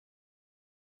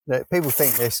People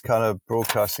think this kind of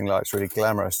broadcasting life's really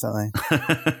glamorous, don't they?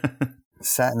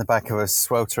 Sat in the back of a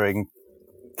sweltering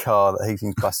car that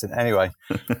heating's busting. Anyway,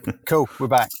 cool. We're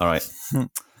back. All right.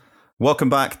 Welcome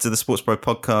back to the Sports Pro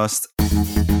podcast.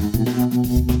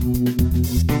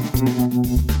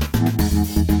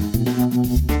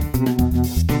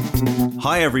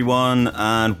 Hi, everyone,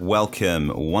 and welcome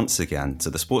once again to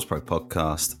the Sports Pro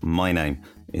podcast. My name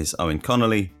is Owen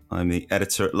Connolly. I'm the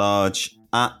editor-at-large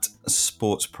at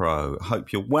Sports Pro.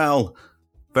 Hope you're well.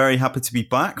 Very happy to be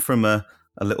back from a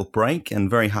little break, and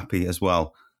very happy as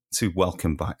well to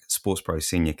welcome back Sports Pro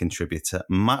senior contributor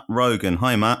Matt Rogan.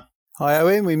 Hi, Matt. Hi,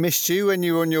 Owen. We missed you when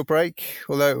you were on your break,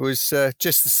 although it was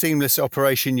just the seamless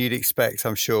operation you'd expect,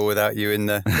 I'm sure, without you in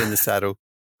the saddle.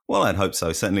 Well, I'd hope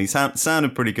so. Certainly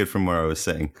sounded pretty good from where I was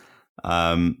sitting.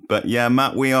 But yeah,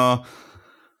 Matt, we're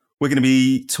going to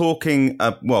be talking,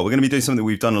 we're going to be doing something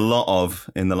we've done a lot of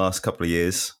in the last couple of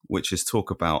years, which is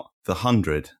talk about the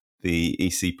 100, the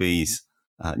ECB's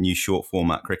new short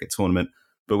format cricket tournament.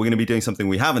 But we're going to be doing something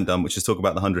we haven't done, which is talk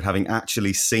about the 100, having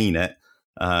actually seen it.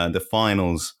 The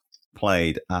finals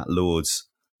played at Lord's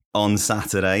on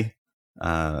Saturday.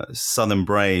 Southern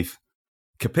Brave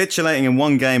capitulating in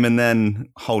one game and then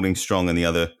holding strong in the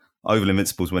other. Oval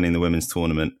Invincibles winning the women's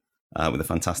tournament with a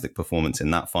fantastic performance in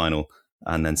that final.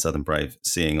 And then Southern Brave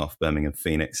seeing off Birmingham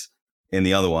Phoenix in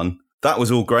the other one. That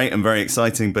was all great and very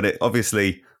exciting, but it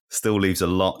obviously still leaves a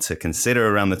lot to consider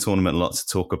around the tournament, a lot to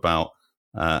talk about.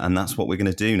 And that's what we're going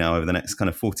to do now over the next kind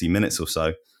of 40 minutes or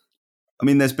so. I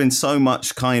mean, there's been so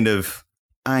much kind of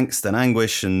angst and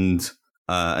anguish and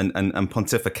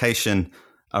pontification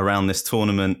around this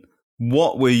tournament.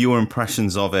 What were your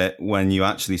impressions of it when you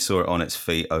actually saw it on its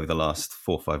feet over the last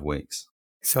 4 or 5 weeks?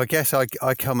 So I guess I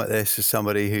come at this as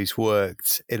somebody who's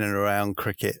worked in and around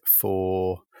cricket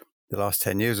for the last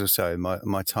 10 years or so in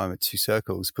my time at Two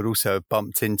Circles, but also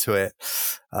bumped into it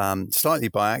slightly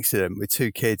by accident with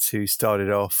two kids who started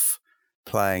off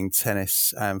playing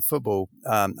tennis and football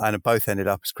and have both ended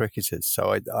up as cricketers.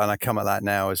 So I come at that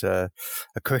now as a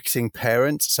cricketing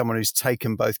parent, someone who's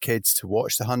taken both kids to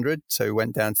watch the 100. So we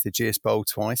went down to the GS Bowl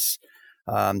twice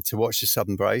to watch the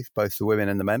Southern Brave, both the women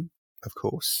and the men, of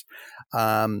course.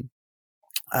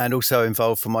 And also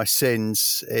involved for my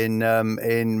sins in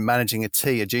managing a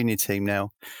junior team now,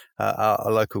 a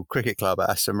local cricket club at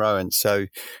Aston Rowan. So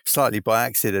slightly by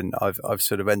accident, I've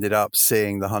sort of ended up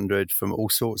seeing the 100 from all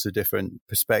sorts of different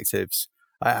perspectives,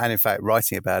 and in fact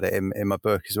writing about it in my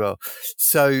book as well.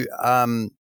 So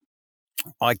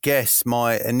I guess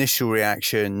my initial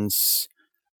reactions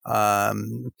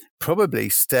probably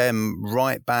stem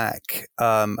right back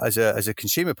as a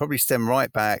consumer, probably stem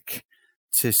right back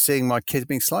to seeing my kids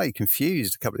being slightly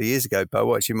confused a couple of years ago by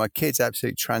watching my kids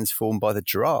absolutely transformed by the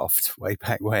draft way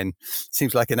back when.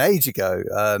 Seems like an age ago,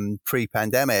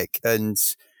 pre-pandemic. And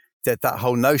that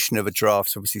whole notion of a draft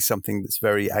is obviously something that's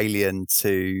very alien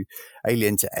to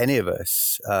any of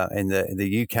us in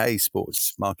the UK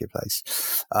sports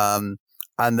marketplace. And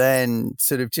then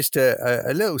sort of just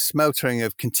a little smeltering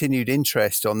of continued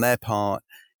interest on their part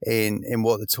in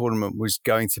what the tournament was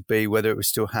going to be, whether it was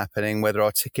still happening, whether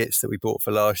our tickets that we bought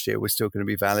for last year were still going to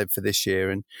be valid for this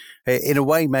year. And in a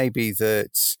way, maybe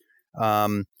that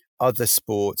other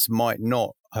sports might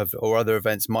not have, or other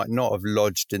events might not have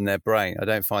lodged in their brain. I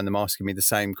don't find them asking me the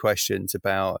same questions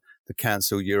about the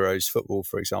cancelled Euros football,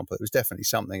 for example. It was definitely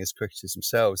something as cricketers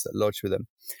themselves that lodged with them.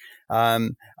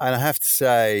 And I have to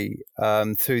say,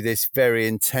 through this very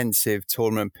intensive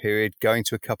tournament period, going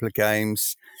to a couple of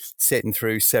games, sitting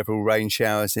through several rain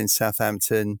showers in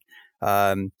Southampton,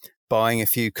 buying a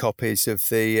few copies of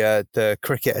the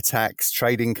Cricket Attacks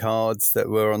trading cards that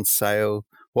were on sale,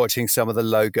 watching some of the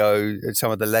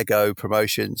Lego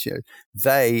promotions,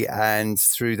 they and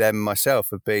through them myself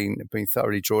have been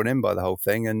thoroughly drawn in by the whole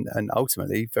thing and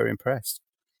ultimately very impressed.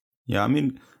 Yeah, I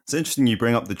mean, it's interesting you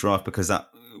bring up the draft because that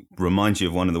reminds you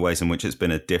of one of the ways in which it's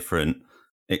been a different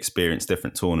experience,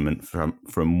 different tournament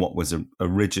from what was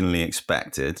originally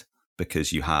expected,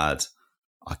 because you had,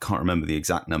 I can't remember the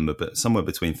exact number, but somewhere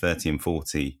between 30 and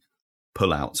 40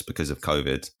 pullouts because of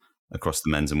COVID across the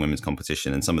men's and women's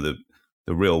competition. And some of the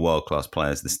real world-class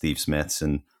players, the Steve Smiths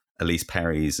and Elise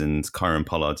Perrys and Kyron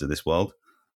Pollards of this world.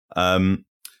 But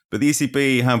the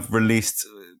ECB have released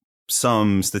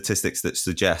some statistics that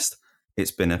suggest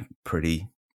it's been a pretty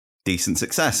decent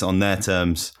success on their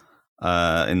terms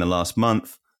in the last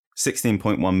month.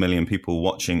 16.1 million people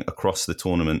watching across the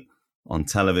tournament on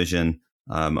television.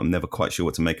 I'm never quite sure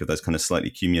what to make of those kind of slightly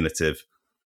cumulative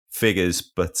figures,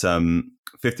 but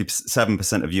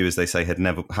 57% of viewers, they say, had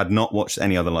not watched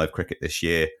any other live cricket this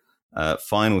year.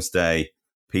 Finals day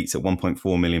peaked at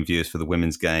 1.4 million viewers for the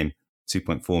women's game,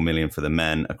 2.4 million for the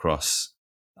men across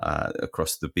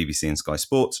the BBC and Sky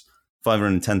Sports.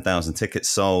 510,000 tickets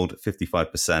sold.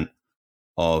 55%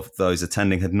 of those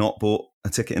attending had not bought a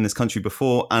ticket in this country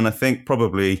before. And I think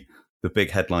probably the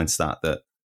big headline stat that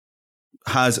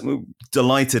has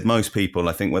delighted most people,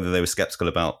 I think, whether they were skeptical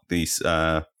about these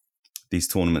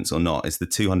tournaments or not, is the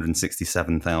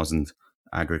 267,000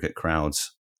 aggregate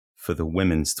crowds for the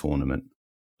women's tournament.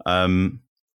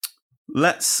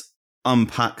 Let's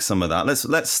unpack some of that.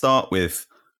 Let's start with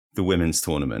the women's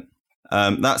tournament.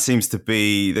 That seems to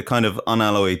be the kind of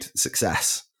unalloyed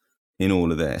success in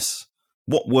all of this.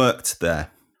 What worked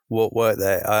there? What worked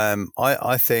there?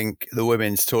 I think the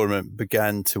women's tournament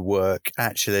began to work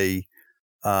actually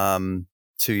 2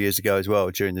 years ago as well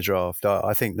during the draft.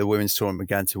 I think the women's tournament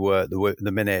began to work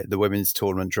the minute the women's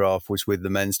tournament draft was with the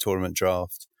men's tournament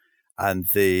draft, and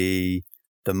the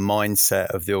mindset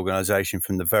of the organisation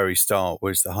from the very start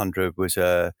was the 100 was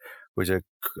a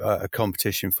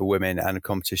competition for women and a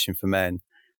competition for men.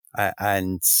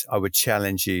 And I would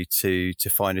challenge you to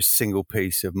find a single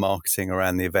piece of marketing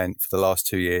around the event for the last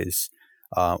 2 years,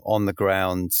 on the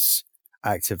grounds,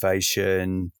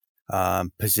 activation,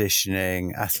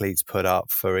 positioning, athletes put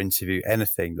up for interview,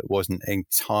 anything that wasn't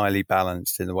entirely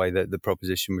balanced in the way that the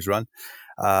proposition was run.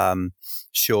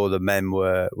 Sure, the men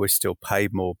were still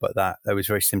paid more, but that was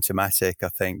very symptomatic. I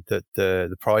think that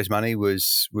the prize money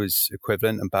was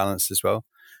equivalent and balanced as well.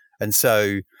 And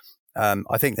so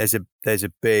I think there's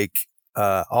a big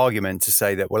argument to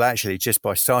say that, well, actually, just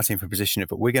by starting from a position of,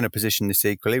 we're going to position this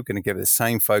equally, we're going to give it the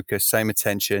same focus, same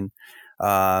attention.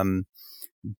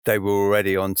 They were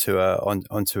already onto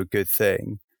a good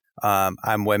thing.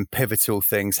 And when pivotal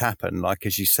things happen, like,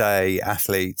 as you say,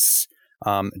 athletes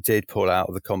did pull out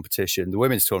of the competition, the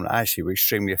women's tournament actually were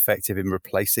extremely effective in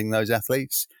replacing those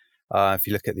athletes. If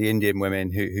you look at the Indian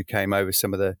women who came over,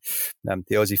 some of the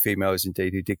Aussie females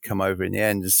indeed who did come over in the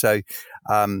end. And so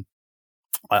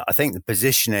I think the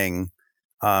positioning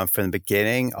from the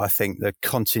beginning, I think the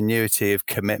continuity of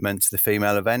commitment to the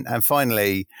female event, and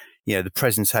finally, the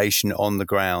presentation on the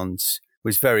grounds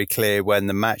was very clear when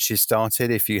the matches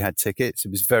started. If you had tickets,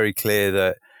 it was very clear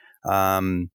that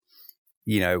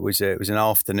it was an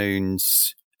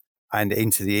afternoons and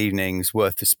into the evenings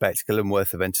worth the spectacle and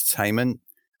worth of entertainment.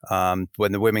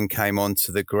 When the women came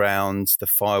onto the grounds, the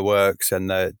fireworks and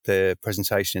the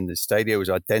presentation in the stadium was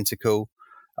identical.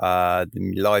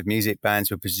 The live music bands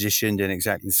were positioned in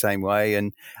exactly the same way,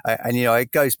 and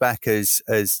it goes back as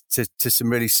to some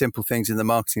really simple things in the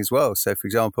marketing as well. So, for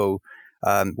example,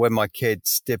 when my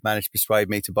kids did manage to persuade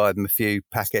me to buy them a few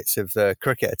packets of the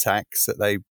cricket attacks that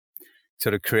they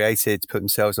sort of created to put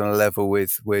themselves on a level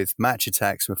with match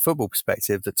attacks from a football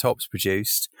perspective that Topps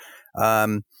produced,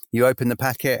 you open the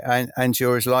packet and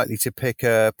you're as likely to pick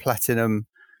a platinum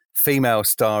female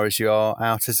star as you are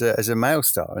out as a male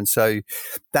star. And so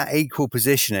that equal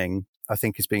positioning, I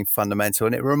think, has been fundamental.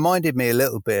 And it reminded me a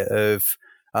little bit of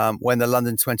when the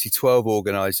London 2012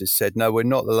 organisers said, no, we're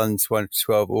not the London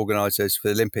 2012 organisers for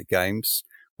the Olympic Games.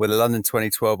 We're the London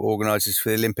 2012 organisers for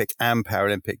the Olympic and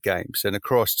Paralympic Games. And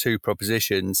across two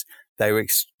propositions, they were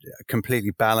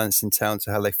completely balanced in terms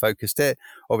of how they focused it.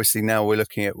 Obviously, now we're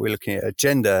looking at a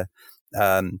gender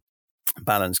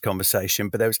balanced conversation,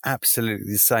 but there was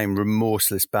absolutely the same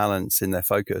remorseless balance in their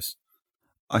focus.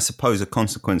 I suppose a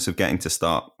consequence of getting to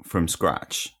start from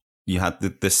scratch, you had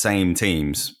the same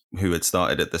teams who had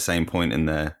started at the same point in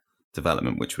their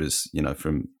development, which was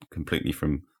from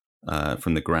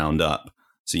the ground up.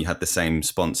 So you had the same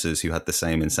sponsors who had the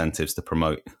same incentives to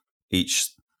promote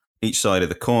each side of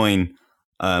the coin.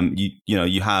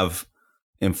 You have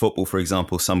in football, for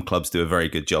example, some clubs do a very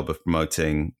good job of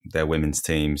promoting their women's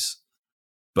teams,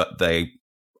 but they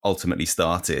ultimately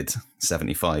started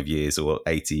 75 years or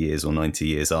 80 years or 90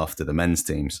 years after the men's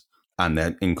teams, and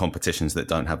they're in competitions that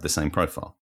don't have the same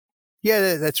profile.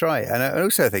 Yeah, that's right. And I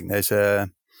also think there's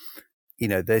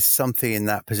something in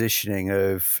that positioning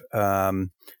of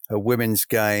a women's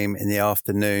game in the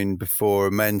afternoon before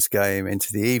a men's game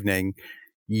into the evening.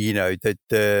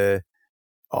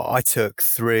 I took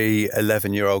 3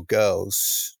 11-year-old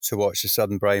girls to watch the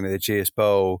Southern Braymer, the GS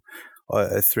Bowl,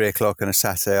 at 3:00 on a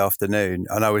Saturday afternoon,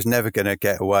 and I was never going to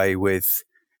get away with,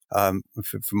 for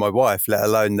my wife, let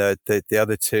alone the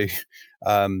other two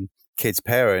kids'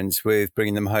 parents, with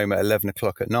bringing them home at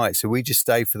 11:00 at night. So we just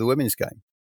stayed for the women's game.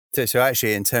 So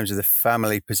actually, in terms of the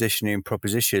family positioning and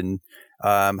proposition,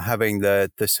 having the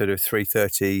sort of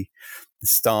 3:30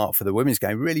 start for the women's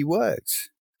game really worked.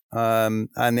 And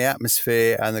the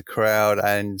atmosphere and the crowd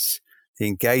and the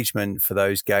engagement for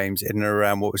those games in and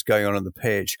around what was going on the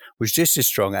pitch was just as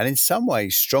strong, and in some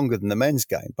ways stronger than the men's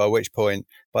game, by which point,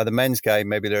 by the men's game,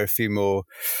 maybe there are a few more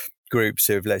groups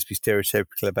of, let's be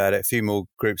stereotypical about it, a few more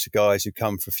groups of guys who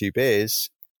come for a few beers,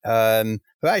 who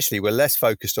actually were less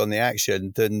focused on the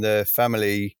action than the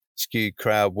family skewed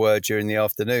crowd were during the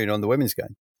afternoon on the women's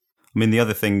game. I mean, the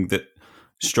other thing that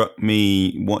struck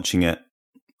me watching it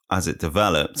as it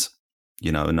developed,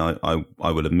 and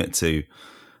I will admit to,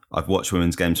 I've watched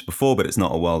women's games before, but it's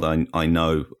not a world I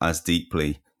know as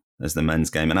deeply as the men's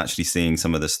game. And actually seeing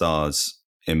some of the stars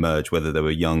emerge, whether they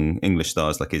were young English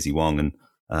stars like Izzy Wong and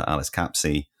Alice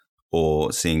Capsey,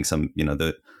 or seeing some,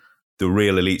 the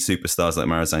real elite superstars like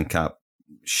Marizanne Kapp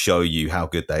show you how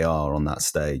good they are on that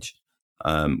stage,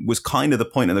 was kind of the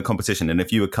point of the competition. And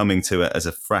if you were coming to it as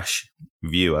a fresh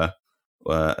viewer,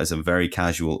 as a very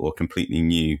casual or completely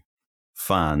new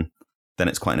fan, then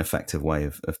it's quite an effective way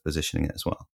of positioning it as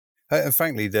well. And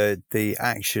frankly, the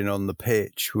action on the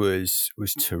pitch was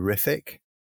terrific,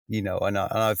 and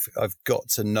I've got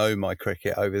to know my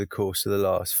cricket over the course of the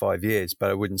last 5 years, but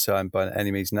I wouldn't say I'm by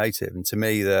any means native. And to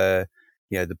me, the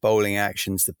bowling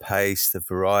actions, the pace, the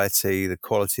variety, the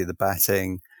quality of the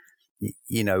batting,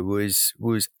 was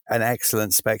an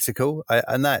excellent spectacle.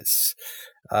 And that's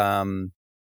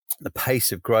the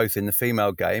pace of growth in the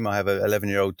female game. I have an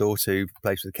 11-year-old daughter who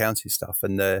plays with the county stuff,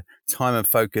 and the time and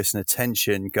focus and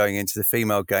attention going into the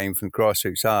female game from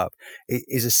grassroots up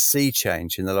is a sea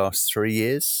change in the last 3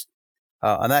 years.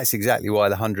 And that's exactly why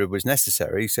the 100 was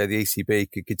necessary, so the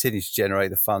ECB could continue to generate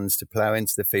the funds to plough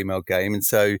into the female game. And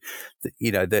so,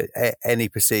 any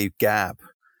perceived gap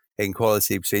in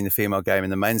quality between the female game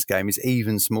and the men's game is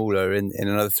even smaller in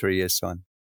another 3 years' time.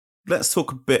 Let's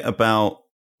talk a bit about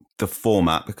the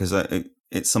format, because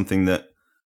it's something that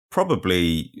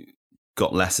probably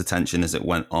got less attention as it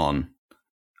went on.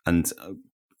 And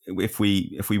if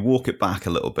we walk it back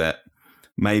a little bit,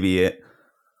 maybe it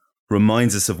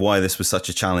reminds us of why this was such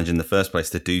a challenge in the first place,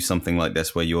 to do something like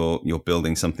this where you're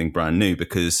building something brand new,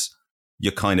 because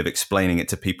you're kind of explaining it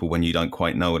to people when you don't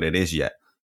quite know what it is yet.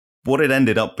 What it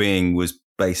ended up being was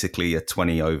basically a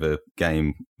 20-over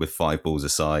game with 5 balls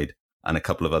aside and a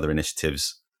couple of other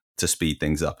initiatives to speed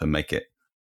things up and make it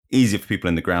easier for people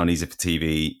in the ground, easier for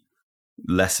TV,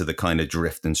 less of the kind of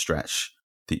drift and stretch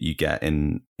that you get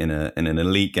in an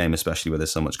elite game, especially where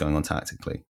there's so much going on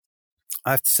tactically.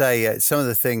 I have to say, some of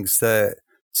the things that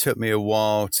took me a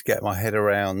while to get my head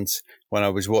around when I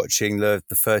was watching the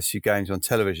first few games on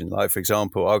television. Like, for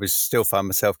example, I was still found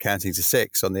myself counting to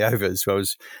 6 on the overs,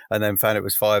 and then found it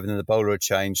was 5, and then the bowler had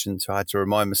changed, and so I had to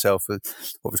remind myself of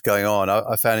what was going on.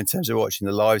 I found, in terms of watching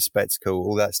the live spectacle,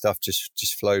 all that stuff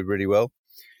just flowed really well.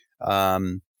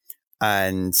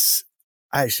 And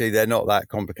actually, they're not that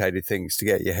complicated things to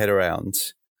get your head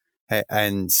around.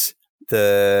 And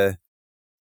the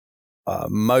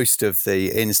most of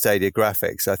the in-stadia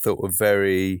graphics I thought were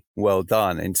very well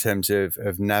done in terms of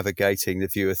navigating the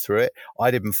viewer through it.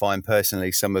 I didn't find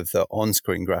personally some of the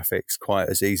on-screen graphics quite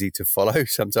as easy to follow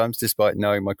sometimes, despite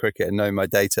knowing my cricket and knowing my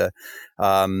data.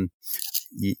 I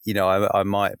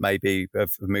might maybe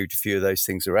have moved a few of those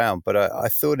things around, but I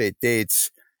thought it did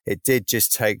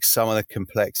just take some of the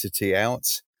complexity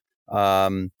out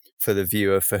for the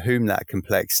viewer, for whom that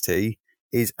complexity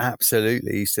is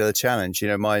absolutely still a challenge.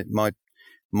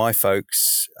 My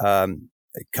folks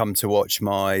come to watch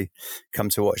my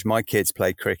kids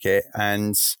play cricket,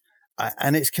 and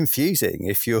it's confusing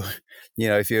if you're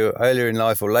earlier in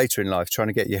life or later in life trying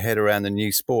to get your head around a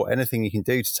new sport. Anything you can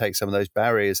do to take some of those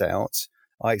barriers out,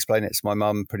 I explain it to my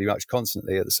mum pretty much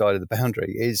constantly at the side of the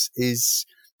boundary, is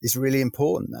really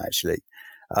important, actually.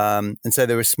 And so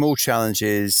there were small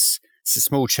challenges,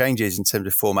 small changes in terms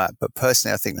of format, but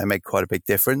personally, I think they made quite a big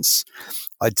difference.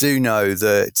 I do know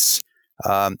that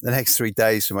the next 3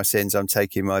 days for my sins, I'm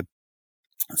taking my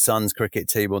son's cricket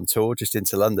team on tour just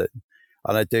into London.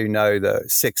 And I do know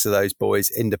that 6 of those boys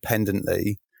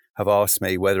independently have asked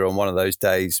me whether on one of those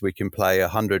days we can play a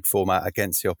 100 format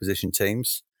against the opposition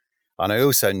teams. And I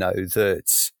also know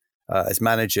that as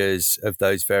managers of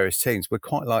those various teams, we're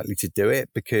quite likely to do it,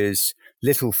 because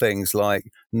little things like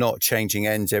not changing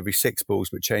ends every 6 balls,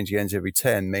 but changing ends every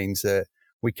 10 means that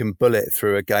we can bullet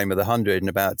through a game of the 100 in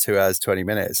about 2 hours, 20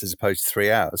 minutes, as opposed to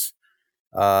 3 hours.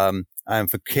 And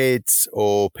for kids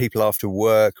or people after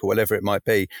work or whatever it might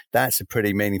be, that's a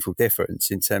pretty meaningful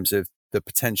difference in terms of the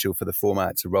potential for the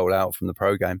format to roll out from the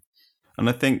pro game. And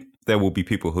I think there will be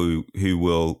people who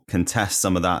will contest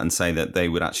some of that and say that they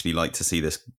would actually like to see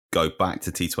this go back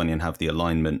to T20 and have the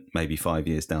alignment maybe 5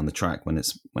 years down the track when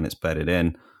it's bedded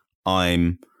in.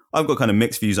 I've got kind of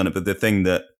mixed views on it, but the thing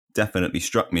that definitely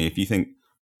struck me, if you think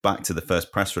back to the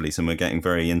first press release, and we're getting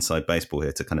very inside baseball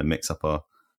here to kind of mix up our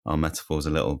metaphors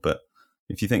a little. But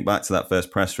if you think back to that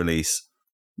first press release,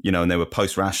 and they were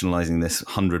post-rationalizing this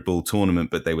 100-ball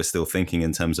tournament, but they were still thinking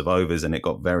in terms of overs, and it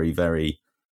got very, very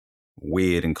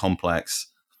weird and complex.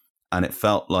 And it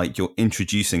felt like you're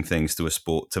introducing things to a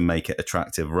sport to make it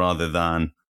attractive rather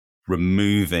than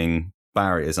removing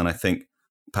barriers. And I think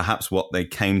perhaps what they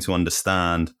came to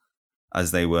understand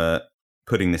as they were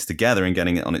putting this together and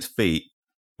getting it on its feet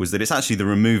was that it's actually the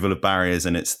removal of barriers,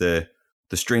 and it's the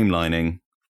streamlining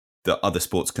that other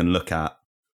sports can look at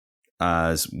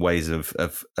as ways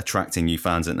of attracting new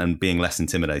fans and being less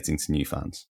intimidating to new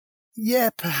fans. Yeah,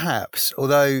 perhaps.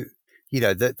 Although,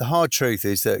 the hard truth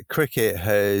is that cricket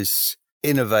has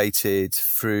innovated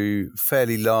through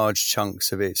fairly large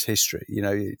chunks of its history.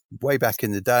 Way back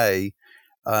in the day,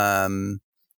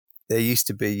 there used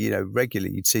to be,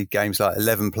 regularly you'd see games like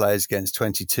 11 players against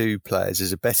 22 players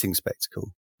as a betting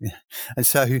spectacle. And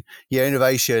so,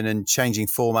 innovation and changing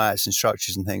formats and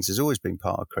structures and things has always been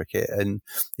part of cricket. And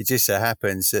it just so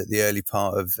happens that the early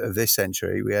part of this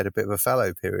century, we had a bit of a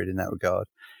fallow period in that regard.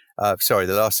 The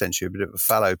last century, a bit of a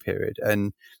fallow period.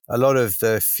 And a lot of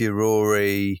the furore,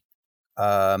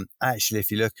 actually, if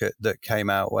you look at that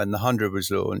came out when the 100 was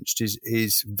launched,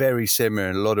 is very similar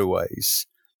in a lot of ways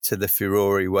to the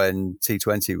furore when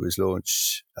T20 was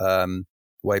launched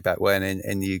way back when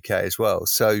in the UK as well.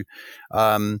 So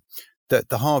the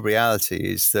hard reality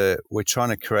is that we're trying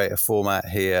to create a format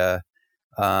here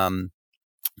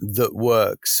that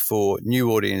works for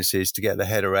new audiences to get their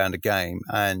head around a game.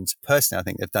 And personally, I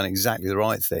think they've done exactly the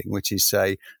right thing, which is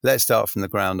say, let's start from the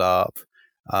ground up.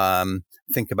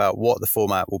 Think about what the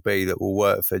format will be that will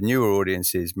work for newer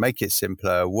audiences, make it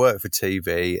simpler, work for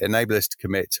TV, enable us to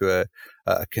commit to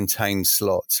a contained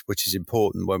slot, which is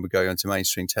important when we're going onto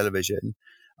mainstream television.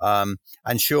 And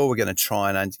sure, we're going to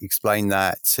try and explain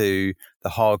that to the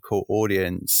hardcore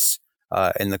audience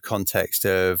in the context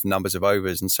of numbers of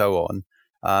overs and so on.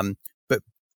 But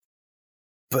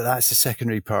that's a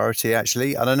secondary priority,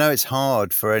 actually. And I know it's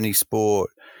hard for any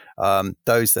sport,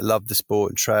 those that love the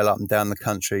sport and trail up and down the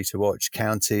country to watch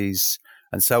counties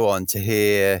and so on, to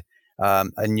hear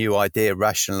a new idea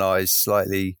rationalized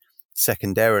slightly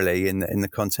secondarily in the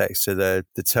context of the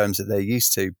terms that they're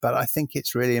used to. But I think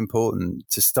it's really important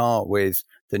to start with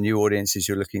the new audiences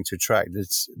you're looking to attract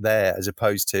that's there, as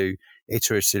opposed to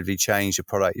iteratively change a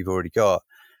product you've already got.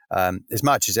 As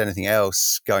much as anything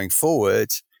else going forward,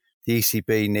 the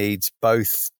ECB needs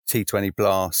both T20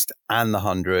 Blast and the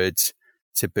 100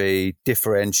 to be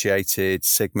differentiated,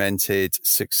 segmented,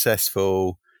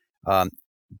 successful,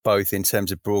 both in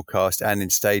terms of broadcast and in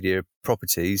stadia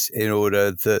properties, in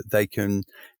order that they can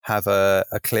have a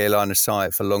clear line of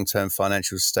sight for long-term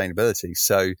financial sustainability.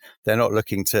 So they're not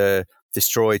looking to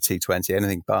destroy T20,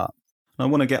 anything but. I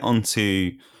want to get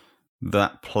onto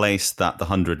that place that the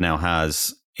 100 now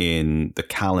has in the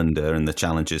calendar and the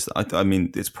challenges. I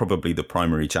mean, it's probably the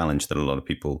primary challenge that a lot of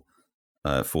people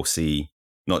foresee,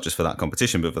 not just for that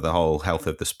competition, but for the whole health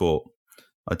of the sport.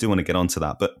 I do want to get onto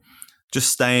that. But just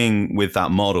staying with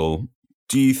that model,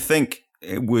 do you think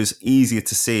it was easier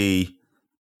to see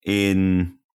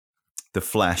in the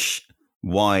flesh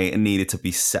why it needed to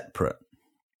be separate?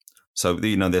 So,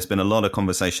 there's been a lot of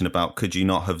conversation about, could you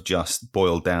not have just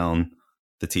boiled down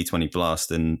the T20 Blast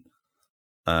and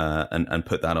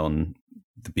put that on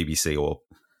the BBC, or,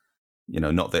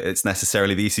 not that it's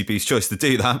necessarily the ECB's choice to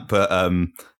do that, but,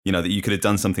 that you could have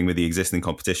done something with the existing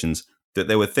competitions, that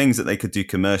there were things that they could do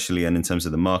commercially and in terms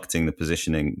of the marketing, the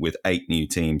positioning, with 8 new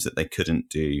teams that they couldn't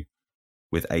do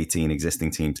with 18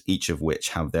 existing teams, each of which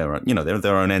have their own,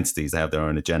 their own entities, they have their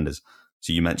own agendas.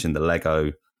 So you mentioned the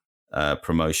Lego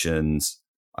promotions.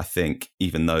 I think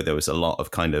even though there was a lot of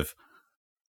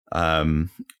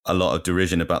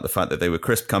derision about the fact that they were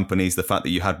crisp companies, the fact that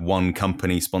you had one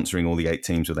company sponsoring all the 8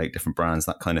 teams with 8 different brands,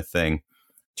 that kind of thing.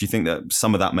 Do you think that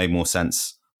some of that made more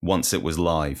sense once it was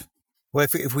live? Well,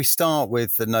 if we start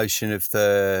with the notion of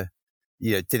did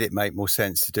it make more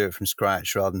sense to do it from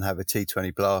scratch rather than have a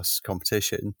T20 Blast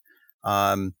competition?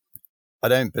 I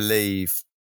don't believe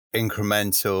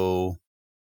incremental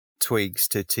tweaks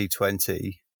to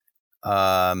T20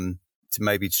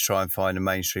 to try and find a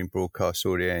mainstream broadcast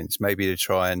audience, maybe to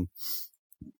try and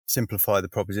simplify the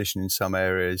proposition in some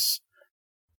areas,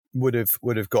 would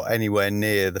have got anywhere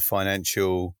near the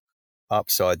financial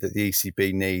upside that the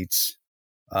ECB needs,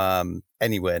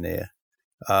 anywhere near.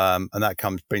 And that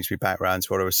brings me back around to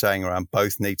what I was saying around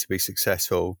both need to be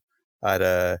successful at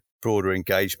a broader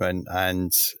engagement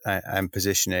and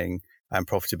positioning and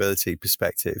profitability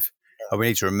perspective. And we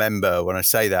need to remember when I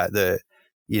say that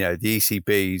the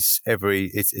ECB's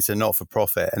it's a not for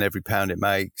profit, and every pound it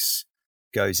makes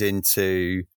goes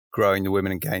into growing the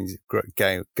women and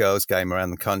girls game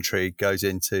around the country, goes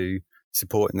into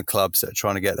supporting the clubs that are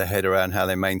trying to get their head around how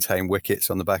they maintain wickets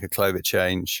on the back of climate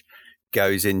change,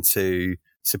 goes into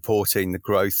supporting the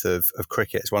growth of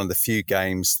cricket. It's one of the few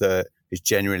games that is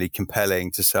genuinely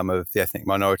compelling to some of the ethnic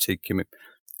minority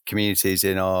communities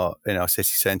in our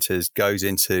city centres, goes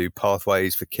into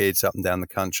pathways for kids up and down the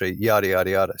country, yada, yada,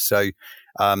 yada. So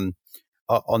on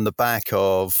the back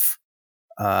of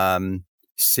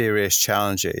serious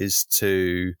challenges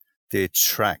to the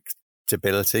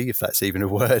attractability, if that's even a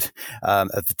word,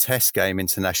 of the Test game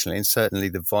internationally, and certainly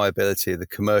the viability of the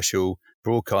commercial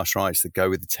broadcast rights that go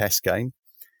with the Test game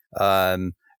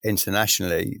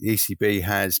internationally, the ECB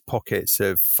has pockets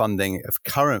of funding, of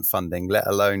current funding, let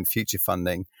alone future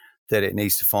funding, that it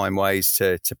needs to find ways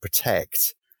to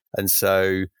protect. And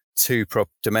so two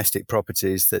domestic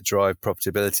properties that drive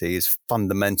profitability is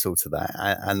fundamental to that.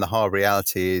 And the hard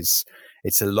reality is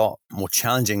it's a lot more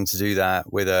challenging to do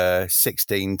that with a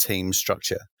 16-team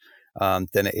structure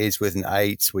than it is with an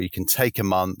 8, where you can take a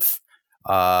month,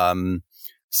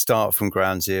 start from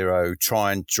ground zero,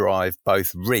 try and drive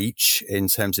both reach in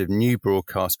terms of new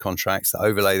broadcast contracts that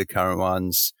overlay the current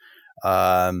ones,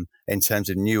 in terms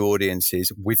of new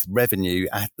audiences with revenue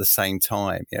at the same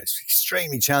time. It's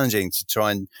extremely challenging to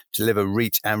try and deliver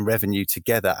reach and revenue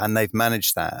together, and they've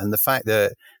managed that. And the fact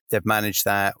that they've managed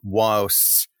that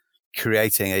whilst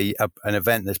creating an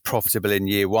event that's profitable in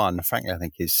year one, frankly, I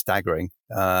think is staggering,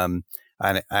 and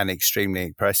extremely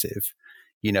impressive.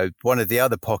 One of the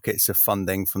other pockets of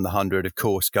funding from the 100, of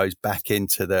course, goes back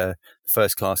into the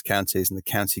first-class counties and the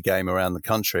county game around the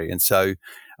country. And so,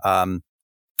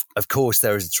 of course,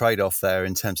 there is a trade-off there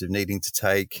in terms of needing to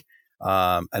take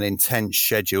an intense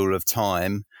schedule of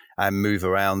time and move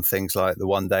around things like the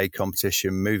one-day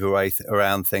competition, move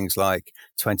around things like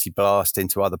 20 Blast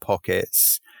into other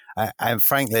pockets. And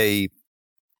frankly,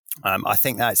 I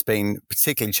think that's been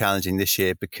particularly challenging this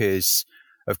year because,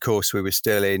 of course, we were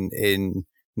still in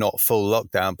not full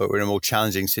lockdown, but we're in a more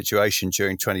challenging situation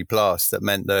during 20 Blast. That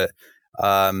meant that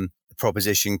the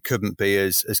proposition couldn't be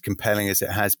as compelling as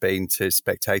it has been to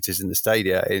spectators in the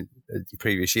stadia in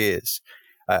previous years.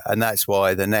 And that's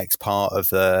why the next part of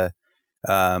the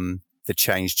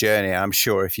change journey, I'm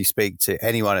sure if you speak to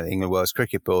anyone at the England World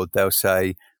Cricket Board, they'll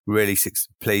say, really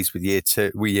pleased with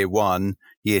year one.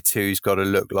 Year two's got to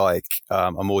look like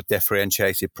a more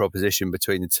differentiated proposition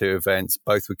between the two events,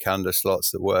 both with calendar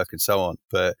slots that work and so on.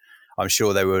 But I'm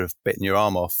sure they would have bitten your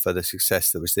arm off for the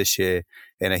success that was this year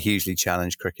in a hugely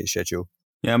challenged cricket schedule.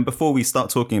 Yeah, and before we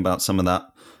start talking about some of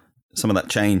that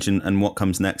change and what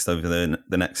comes next over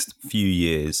the next few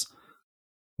years,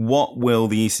 what will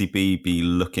the ECB be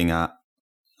looking at,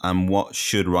 and what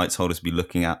should rights holders be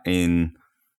looking at in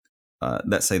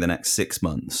let's say the next 6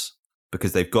 months,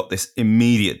 because they've got this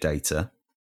immediate data,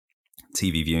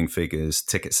 TV viewing figures,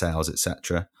 ticket sales,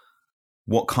 etc.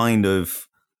 What's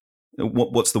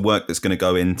the work that's going to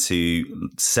go into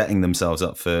setting themselves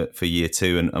up for year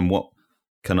two, and what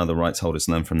can other rights holders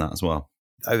learn from that as well?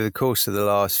 Over the course of the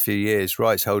last few years,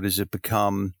 rights holders have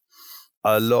become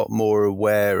a lot more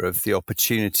aware of the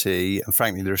opportunity and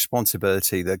frankly the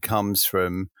responsibility that comes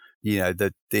from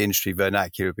the industry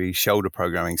vernacular would be shoulder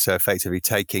programming. So effectively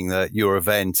taking your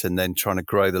event and then trying to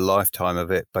grow the lifetime of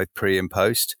it, both pre and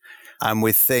post. And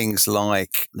with things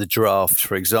like the draft,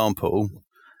 for example,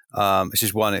 it's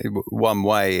just one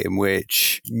way in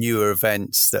which newer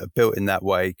events that are built in that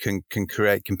way can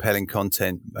create compelling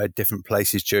content at different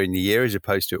places during the year, as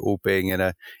opposed to it all being in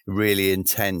a really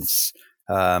intense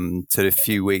sort of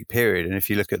few-week period. And if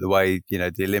you look at the way,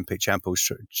 the Olympic channel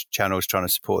is trying to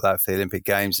support that for the Olympic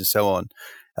Games and so on,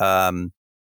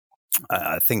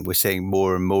 I think we're seeing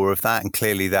more and more of that. And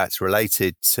clearly that's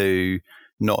related to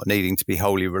not needing to be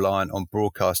wholly reliant on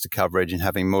broadcaster coverage and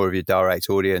having more of your direct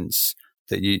audience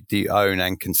that you own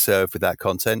and can serve with that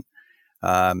content.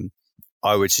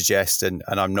 I would suggest, and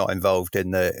I'm not involved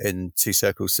in Two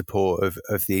Circles support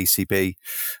of the ECB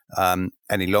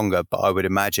any longer, but I would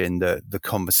imagine that the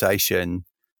conversation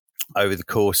over the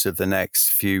course of the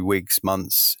next few weeks,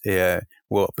 months,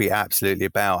 will be absolutely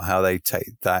about how they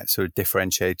take that sort of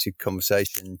differentiated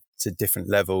conversation to different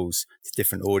levels, to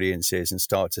different audiences, and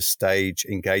start to stage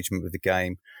engagement with the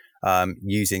game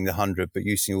using the 100, but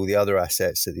using all the other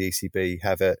assets that the ECB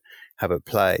have at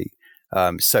play.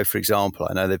 So, for example,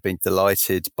 I know they've been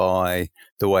delighted by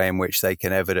the way in which they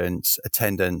can evidence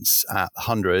attendance at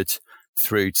 100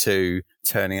 through to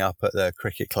turning up at the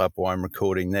cricket club while I'm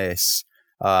recording this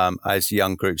as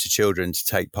young groups of children to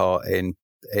take part in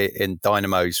in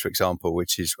Dynamos, for example,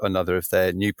 which is another of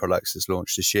their new products that's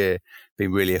launched this year,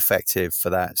 been really effective for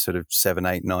that sort of 7,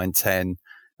 8, 9, 10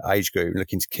 age group,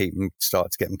 looking to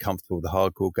start to get them comfortable with the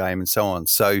hardcore game and so on.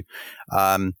 So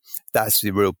that's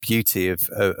the real beauty of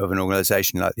an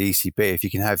organisation like the ECB. If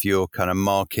you can have your kind of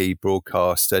marquee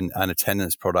broadcast and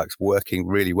attendance products working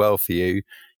really well for you,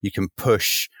 you can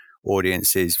push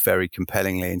audiences very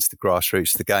compellingly into the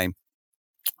grassroots of the game.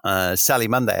 Sally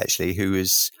Munday, actually, who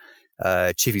was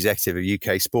chief executive of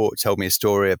UK Sport, told me a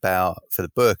story for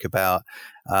the book about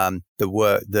the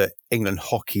work that England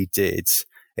Hockey did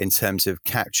in terms of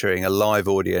capturing a live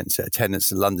audience at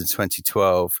attendance in London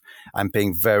 2012 and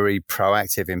being very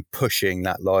proactive in pushing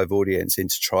that live audience in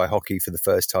to try hockey for the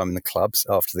first time in the clubs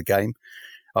after the games.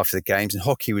 And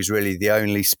hockey was really the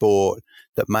only sport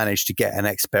that managed to get an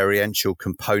experiential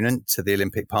component to the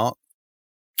Olympic Park.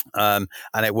 And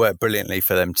it worked brilliantly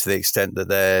for them to the extent that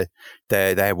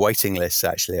they had waiting lists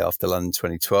actually after London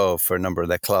 2012 for a number of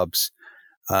their clubs.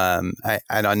 And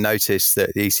I noticed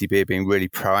that the ECB had been really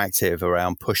proactive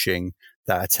around pushing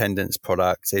that attendance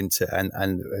product into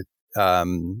and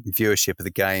viewership of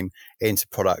the game into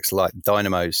products like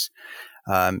Dynamos.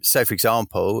 So, for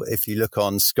example, if you look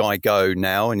on Sky Go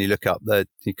now and you look up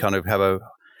you kind of have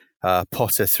a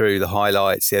potter through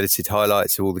the edited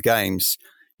highlights of all the games,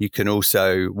 you can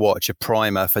also watch a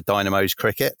primer for Dynamos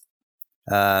cricket.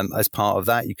 As part of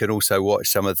that, you can also watch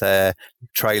some of their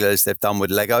trailers they've done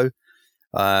with Lego.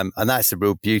 And that's the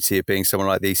real beauty of being someone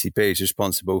like the ECB, who's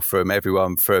responsible from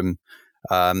everyone from,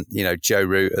 Joe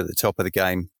Root at the top of the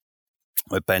game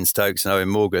with Ben Stokes and Owen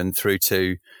Morgan through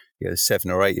to 7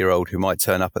 or 8 year old who might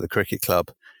turn up at the cricket club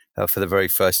for the very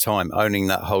first time. Owning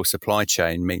that whole supply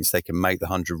chain means they can make the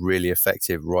 100 really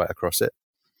effective right across it.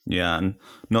 Yeah, and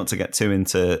not to get too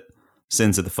into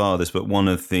sins of the fathers, but one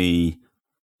of the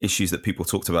issues that people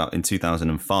talked about in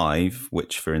 2005,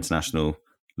 which for international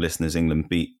listeners, England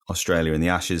beat Australia in the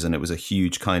Ashes, and it was a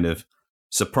huge kind of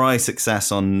surprise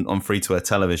success on free-to-air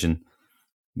television,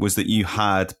 was that you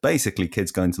had basically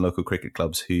kids going to local cricket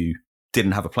clubs who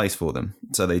didn't have a place for them.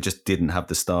 So they just didn't have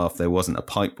the staff. There wasn't a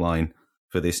pipeline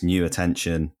for this new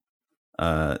attention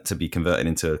to be converted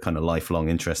into a kind of lifelong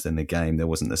interest in the game. There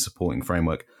wasn't the supporting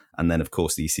framework. And then, of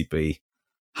course, the ECB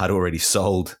had already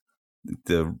sold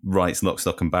the rights lock,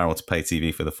 stock and barrel to pay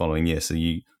TV for the following year. So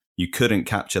you couldn't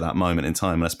capture that moment in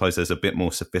time. And I suppose there's a bit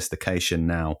more sophistication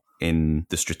now in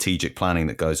the strategic planning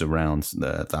that goes around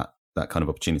that kind of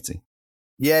opportunity.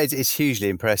 Yeah, it's hugely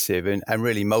impressive and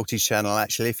really multi-channel,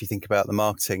 actually. If you think about the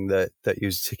marketing that you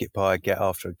as a ticket buyer get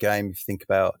after a game, if you think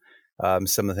about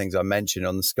some of the things I mentioned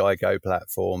on the Sky Go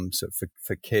platform, so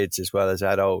for kids as well as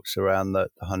adults around the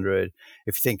 100.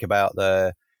 If you think about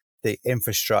the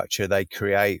infrastructure they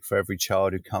create for every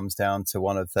child who comes down to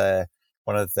one of their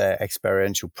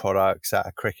experiential products at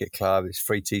a cricket club, it's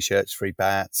free t-shirts, free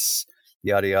bats,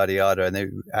 yada yada yada,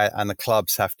 and the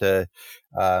clubs have to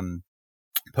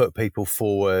put people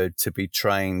forward to be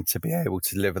trained to be able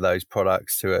to deliver those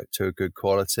products to a good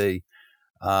quality.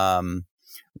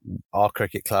 Our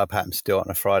cricket club happens to do it on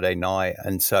a Friday night,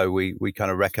 and so we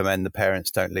kind of recommend the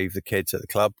parents don't leave the kids at the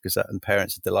club because the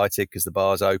parents are delighted because the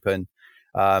bar's open.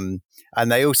 And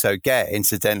they also get,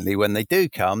 incidentally, when they do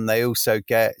come, they also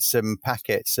get some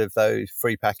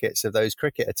free packets of those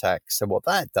cricket attacks. So what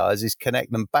that does is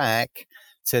connect them back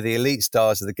to the elite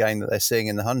stars of the game that they're seeing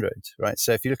in the 100, right?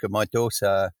 So if you look at my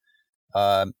daughter,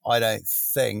 I don't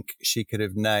think she could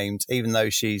have named, even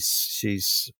though she's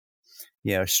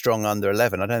strong under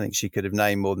 11, I don't think she could have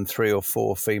named more than 3 or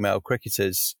 4 female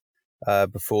cricketers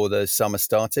before the summer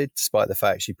started, despite the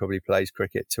fact she probably plays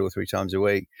cricket 2 or 3 times a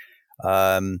week.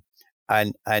 And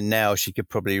now she could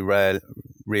probably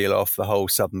reel off the whole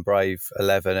Southern Brave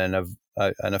 11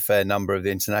 and a fair number of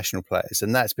the international players,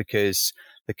 and that's because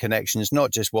the connection is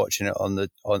not just watching it on the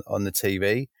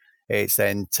TV. It's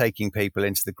then taking people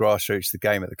into the grassroots of the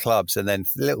game at the clubs, and then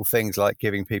little things like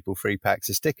giving people free packs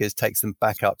of stickers takes them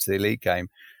back up to the elite game.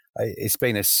 It's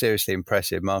been a seriously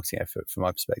impressive marketing effort from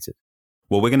my perspective.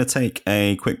 Well, we're going to take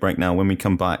a quick break now. When we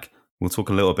come back, we'll talk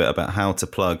a little bit about how to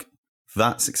plug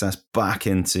that success back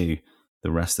into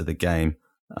the rest of the game,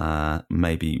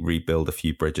 maybe rebuild a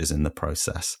few bridges in the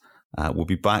process. We'll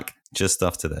be back just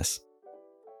after this.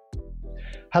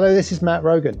 Hello, this is Matt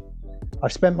Rogan.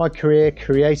 I've spent my career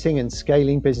creating and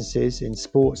scaling businesses in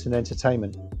sports and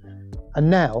entertainment. And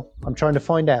now I'm trying to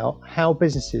find out how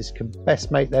businesses can best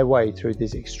make their way through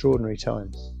these extraordinary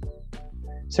times.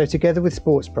 So together with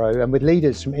Sports Pro and with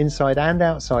leaders from inside and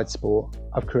outside sport,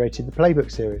 I've created the Playbook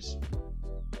series.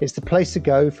 It's the place to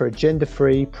go for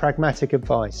agenda-free, pragmatic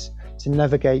advice to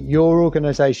navigate your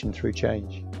organisation through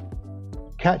change.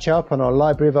 Catch up on our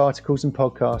library of articles and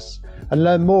podcasts and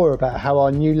learn more about how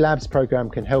our new labs program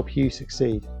can help you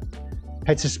succeed.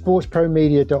 Head to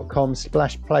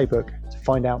sportspromedia.com/playbook to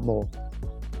find out more.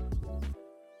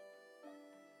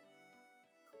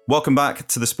 Welcome back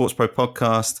to the Sports Pro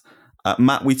podcast.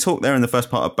 Matt, we talked there in the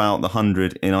first part about the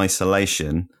 100 in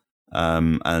isolation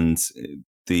and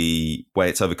the way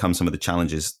it's overcome some of the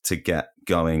challenges to get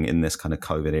going in this kind of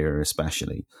COVID era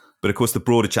especially. But of course, the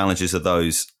broader challenges are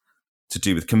those to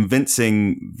do with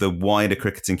convincing the wider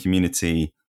cricketing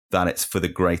community that it's for the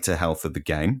greater health of the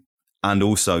game, and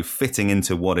also fitting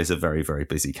into what is a very, very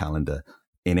busy calendar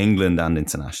in England and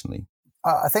internationally.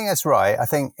 I think that's right. I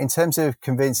think in terms of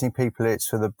convincing people it's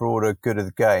for the broader good of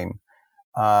the game,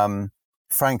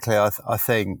 frankly, I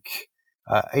think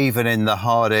even in the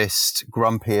hardest,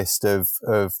 grumpiest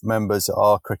of members at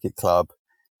our cricket club,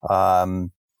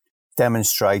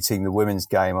 demonstrating the women's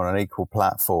game on an equal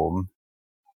platform,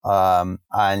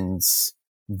 and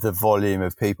the volume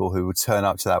of people who would turn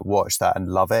up to that, watch that and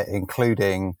love it,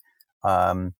 including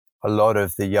a lot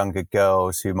of the younger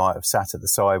girls who might have sat at the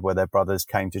side where their brothers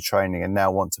came to training and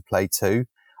now want to play too.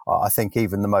 I think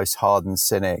even the most hardened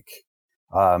cynic,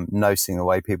 noticing the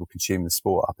way people consume the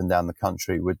sport up and down the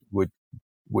country would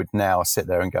now sit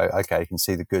there and go, okay, you can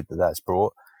see the good that that's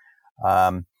brought.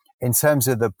 In terms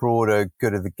of the broader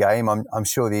good of the game, I'm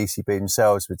sure the ECB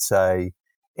themselves would say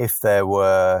if they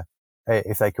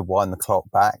could wind the clock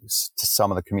back to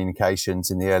some of the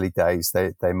communications in the early days,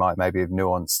 they might maybe have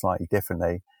nuanced slightly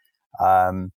differently.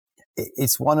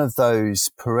 It's one of those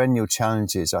perennial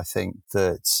challenges, I think,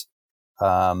 that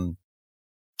a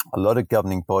lot of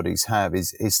governing bodies have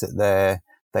is that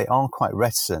they are quite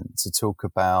reticent to talk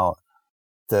about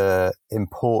the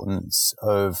importance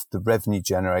of the revenue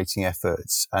generating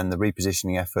efforts and the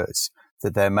repositioning efforts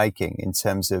that they're making in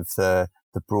terms of the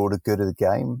broader good of the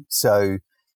game. So,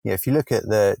 if you look at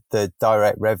the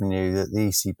direct revenue that the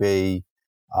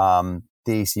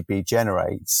ECB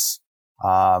generates,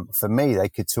 for me, they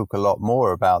could talk a lot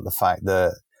more about the fact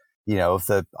that, I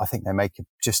think they make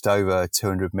just over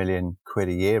 200 million quid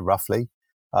a year, roughly.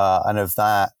 And of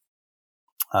that,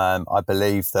 I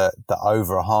believe that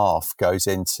over a half goes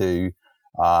into,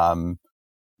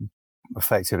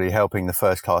 effectively helping the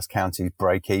first class counties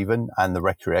break even and the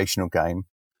recreational game.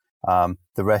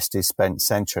 The rest is spent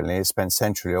centrally. It's spent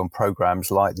centrally on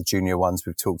programs like the junior ones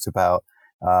we've talked about,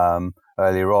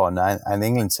 earlier on and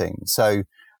England team. So,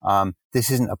 this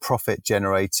isn't a profit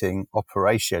generating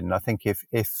operation. I think if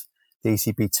the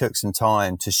ECB took some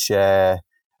time to share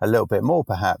a little bit more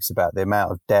perhaps about the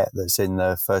amount of debt that's in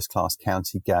the first class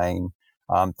county game,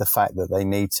 the fact that they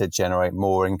need to generate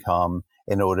more income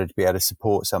in order to be able to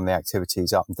support some of the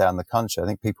activities up and down the country, I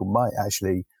think people might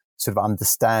actually sort of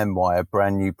understand why a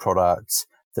brand new product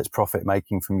that's profit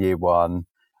making from year one,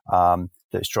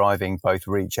 that's driving both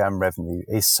reach and revenue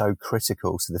is so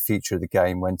critical to the future of the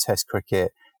game when Test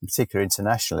cricket, in particular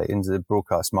internationally, and the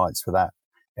broadcast rights for that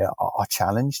are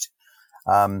challenged.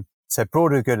 So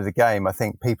broader good of the game, I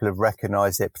think people have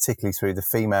recognised it, particularly through the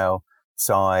female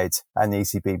side, and the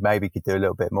ECB maybe could do a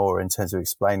little bit more in terms of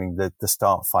explaining the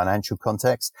start financial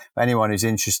context. For anyone who's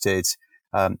interested,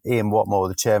 Ian Watmore,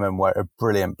 the chairman, wrote a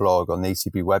brilliant blog on the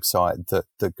ECB website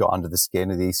that got under the skin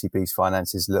of the ECB's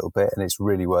finances a little bit, and it's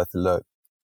really worth a look.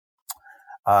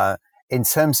 In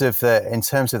terms of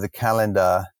the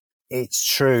calendar, it's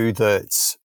true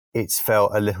that it's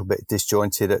felt a little bit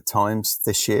disjointed at times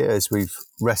this year as we've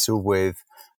wrestled with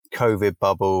COVID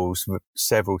bubbles,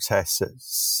 several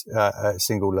tests at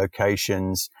single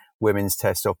locations, women's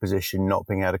test opposition not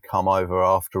being able to come over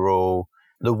after all,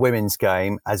 the women's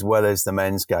game as well as the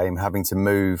men's game having to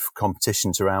move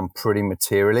competitions around pretty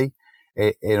materially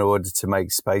in order to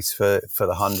make space for the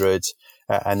 100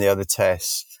 and the other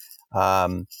tests.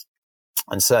 And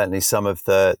certainly some of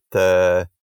the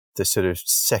sort of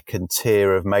second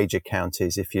tier of major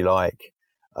counties, if you like,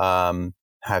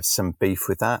 have some beef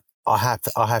with that. I have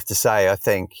to say, I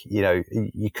think,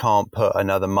 you can't put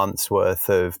another month's worth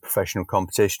of professional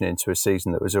competition into a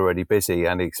season that was already busy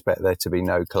and expect there to be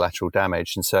no collateral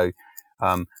damage. And so,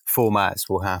 formats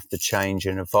will have to change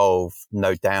and evolve,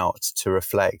 no doubt, to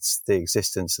reflect the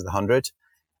existence of the 100.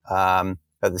 At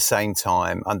the same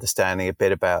time, understanding a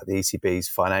bit about the ECB's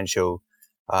financial,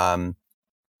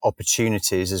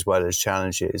 opportunities as well as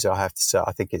challenges, I have to say,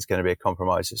 I think it's going to be a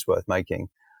compromise that's worth making.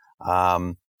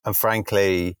 And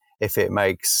frankly, if it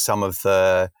makes some of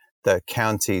the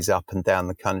counties up and down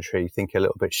the country think a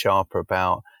little bit sharper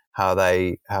about how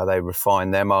they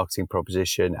refine their marketing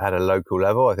proposition at a local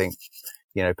level, I think,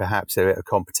 perhaps a bit of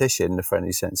competition in the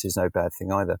friendly sense is no bad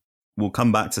thing either. We'll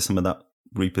come back to some of that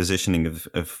repositioning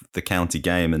of the county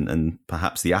game and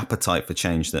perhaps the appetite for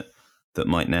change that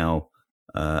might now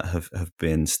have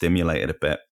been stimulated a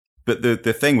bit. But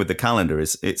the thing with the calendar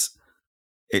is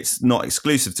it's not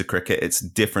exclusive to cricket. It's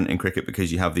different in cricket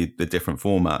because you have the different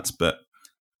formats. But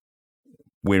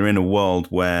we're in a world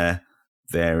where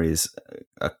there is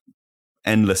a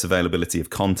endless availability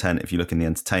of content. If you look in the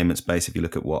entertainment space, if you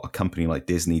look at what a company like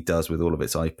Disney does with all of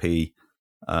its IP,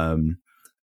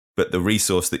 but the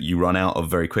resource that you run out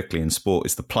of very quickly in sport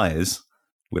is the players.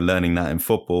 We're learning that in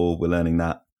football. We're learning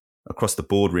that across the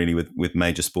board, really, with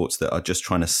major sports that are just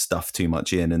trying to stuff too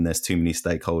much in, and there's too many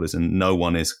stakeholders, and no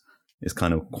one is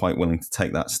kind of quite willing to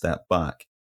take that step back.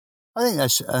 I think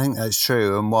that's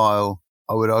true. And while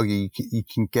I would argue you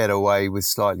can get away with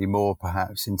slightly more,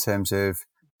 perhaps, in terms of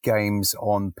games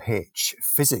on pitch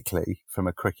physically from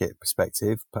a cricket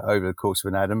perspective, but over the course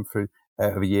of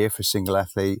of a year for a single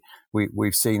athlete,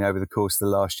 we've seen over the course of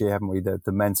the last year, haven't we, the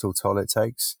mental toll it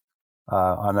takes.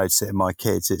 I notice it in my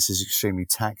kids. It's an extremely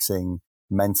taxing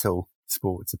mental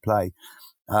sport to play.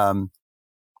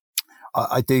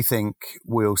 I do think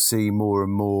we'll see more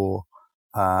and more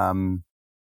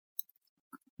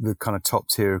the kind of top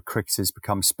tier of cricketers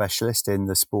become specialists in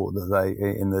the sport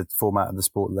in the format of the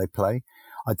sport that they play.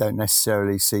 I don't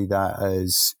necessarily see that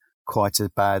as quite as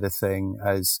bad a thing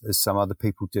as some other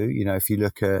people do. You know, if you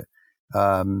look at,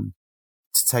 to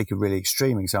take a really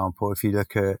extreme example, if you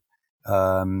look at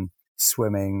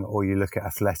swimming, or you look at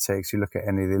athletics, you look at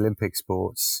any of the Olympic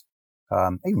sports,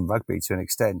 even rugby to an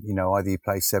extent, you know, either you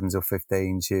play 7s or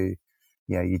 15s, you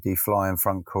do fly and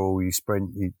front crawl, you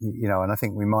sprint, you know, and I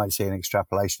think we might see an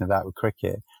extrapolation of that with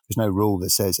cricket. There's no rule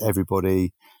that says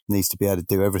everybody needs to be able to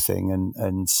do everything.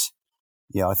 And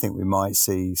yeah, I think we might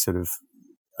see sort of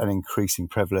an increasing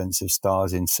prevalence of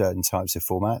stars in certain types of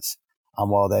formats. And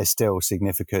while there's still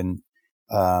significant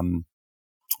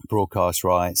broadcast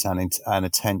rights and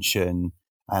attention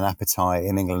and appetite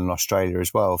in England and Australia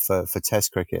as well for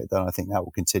Test cricket, then I think that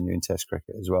will continue in Test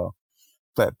cricket as well.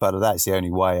 But that's the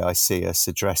only way I see us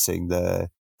addressing the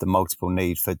multiple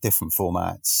need for different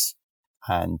formats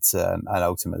and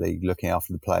ultimately looking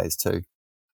after the players too.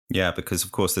 Yeah, because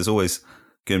of course there's always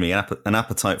going to be an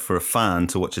appetite for a fan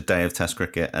to watch a day of Test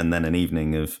cricket and then an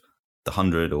evening of the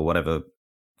 100 or whatever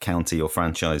county or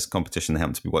franchise competition they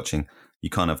happen to be watching. You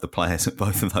can't have the players at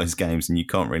both of those games, and you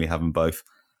can't really have them both,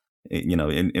 you know,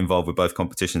 involved with both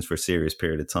competitions for a serious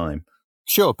period of time.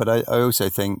 Sure, but I also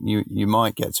think you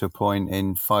might get to a point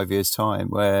in 5 years' time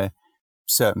where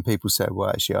certain people say, well,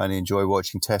 actually, I only enjoy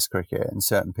watching Test cricket, and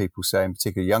certain people say, in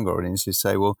particular younger audiences,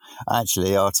 say, well,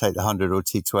 actually, I'll take the 100 or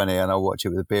T20 and I'll watch it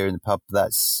with a beer in the pub.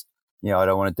 That's, you know, I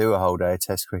don't want to do a whole day of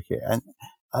Test cricket, and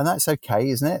that's okay,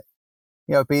 isn't it?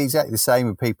 You know, it'd be exactly the same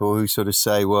with people who sort of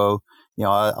say, well, you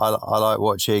know, I like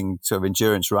watching sort of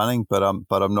endurance running, but I'm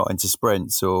not into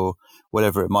sprints or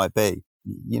whatever it might be.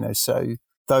 You know, so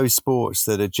those sports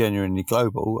that are genuinely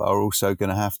global are also going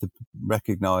to have to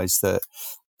recognise that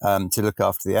to look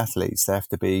after the athletes, they have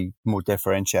to be more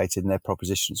differentiated in their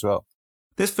proposition as well.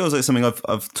 This feels like something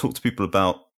I've talked to people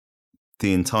about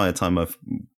the entire time I've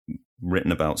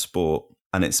written about sport,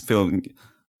 and it's feeling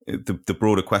the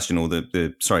broader question, or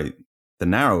the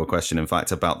narrower question, in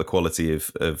fact, about the quality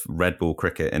of red ball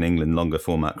cricket in England, longer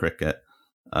format cricket,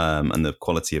 and the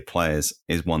quality of players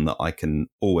is one that I can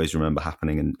always remember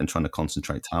happening and trying to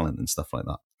concentrate talent and stuff like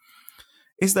that.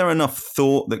 Is there enough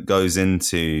thought that goes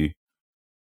into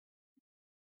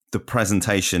the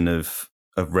presentation of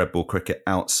red ball cricket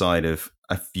outside of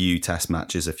a few test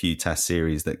matches, a few test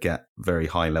series that get very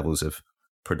high levels of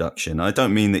production? I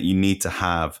don't mean that you need to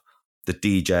have the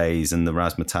DJs and the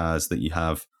razzmatazz that you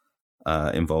have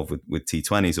involved with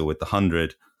T20s or with the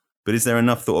 100, but is there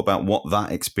enough thought about what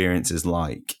that experience is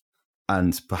like,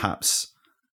 and perhaps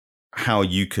how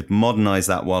you could modernize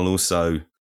that while also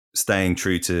staying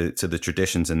true to the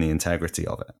traditions and the integrity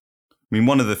of it? I mean,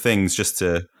 one of the things, just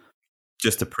to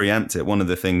preempt it, one of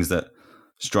the things that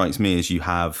strikes me is you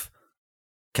have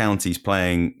counties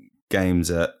playing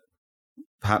games at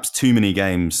perhaps too many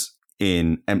games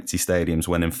in empty stadiums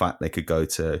when in fact they could go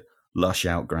to lush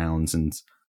out grounds and,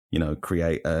 you know,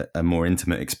 create a more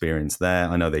intimate experience there.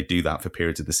 I know they do that for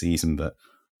periods of the season, but,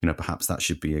 you know, perhaps that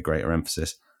should be a greater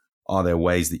emphasis. Are there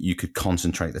ways that you could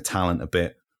concentrate the talent a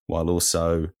bit while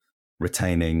also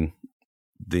retaining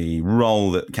the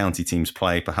role that county teams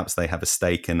play? Perhaps they have a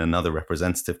stake in another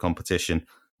representative competition.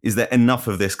 Is there enough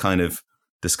of this kind of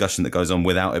discussion that goes on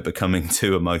without it becoming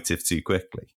too emotive too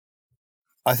quickly?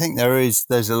 I think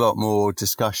there's a lot more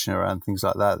discussion around things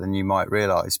like that than you might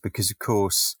realise, because, of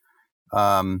course,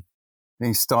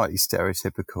 being slightly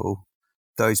stereotypical,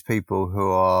 those people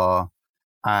who are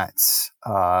at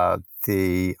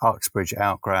the Uxbridge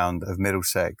Outground of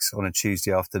Middlesex on a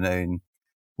Tuesday afternoon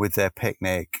with their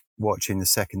picnic, watching the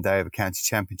second day of a county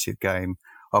championship game,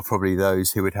 are probably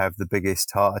those who would have the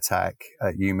biggest heart attack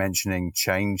at you mentioning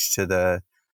change to the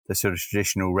sort of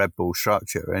traditional Red Bull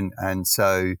structure. And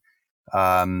so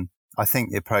I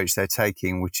think the approach they're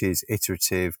taking, which is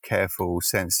iterative, careful,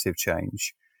 sensitive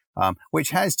change, which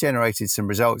has generated some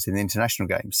results in the international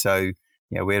games. So,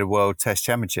 we had a World Test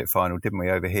Championship final, didn't we,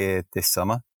 over here this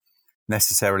summer?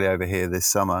 Necessarily over here this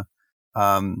summer.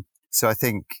 So I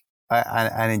think,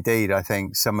 and indeed, I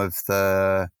think some of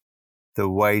the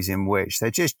ways in which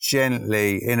they're just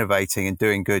gently innovating and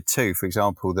doing good too. For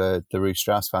example, the Ruth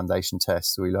Strauss Foundation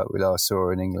tests we last saw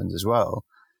in England as well.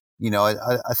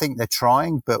 I think they're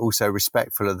trying, but also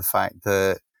respectful of the fact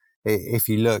that if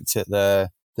you looked at the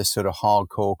sort of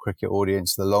hardcore cricket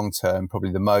audience, the long term,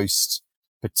 probably the most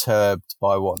perturbed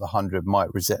by what the 100 might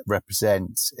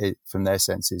represent from their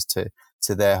senses to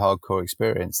their hardcore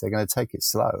experience, they're going to take it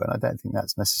slow. And I don't think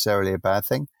that's necessarily a bad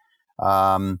thing.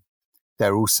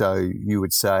 They're also, you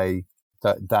would say,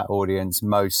 that audience,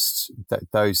 those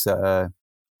that are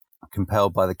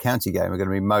compelled by the county game are going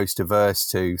to be most averse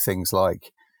to things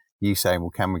like you saying, well,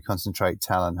 can we concentrate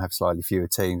talent, have slightly fewer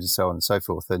teams and so on and so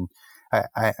forth. And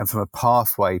from a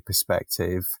pathway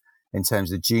perspective, in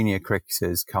terms of junior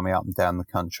cricketers coming up and down the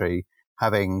country,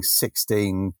 having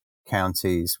 18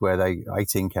 counties where they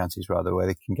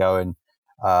can go and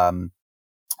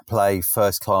play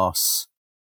first class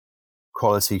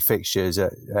quality fixtures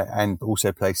and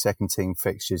also play second team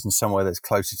fixtures in somewhere that's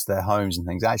closer to their homes and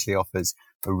things, actually offers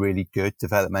a really good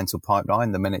developmental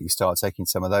pipeline. The minute you start taking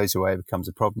some of those away, it becomes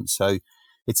a problem. So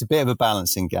it's a bit of a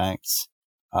balancing act.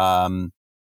 And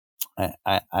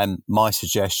my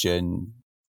suggestion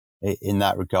in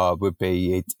that regard would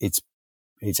be it's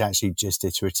actually just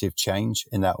iterative change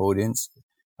in that audience.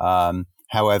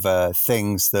 However,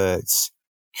 things that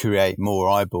create more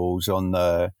eyeballs on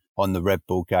the Red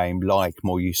Bull game, like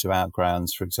more use of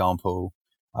outgrounds, for example,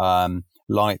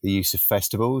 like the use of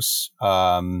festivals.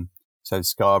 So the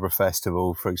Scarborough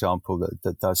Festival, for example,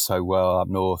 that does so well up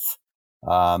north,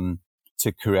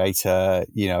 to create a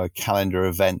calendar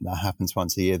event that happens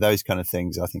once a year. Those kind of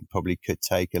things, I think, probably could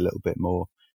take a little bit more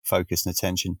focus and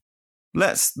attention.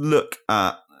 Let's look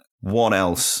at what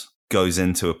else goes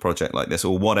into a project like this,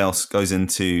 or what else goes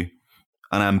into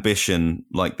an ambition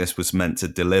like this was meant to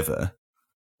deliver,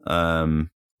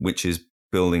 which is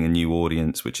building a new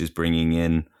audience, which is bringing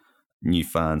in new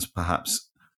fans, perhaps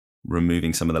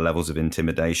removing some of the levels of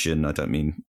intimidation. I don't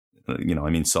mean, I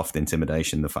mean soft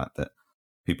intimidation, the fact that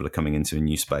people are coming into a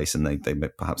new space and they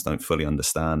perhaps don't fully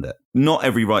understand it. Not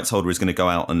every rights holder is going to go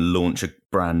out and launch a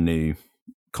brand new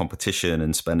competition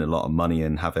and spend a lot of money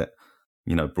and have it,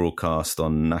 broadcast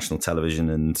on national television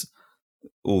and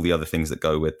all the other things that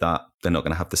go with that. They're not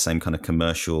going to have the same kind of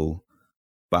commercial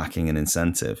backing and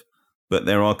incentive, but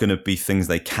there are going to be things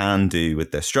they can do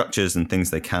with their structures and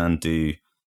things they can do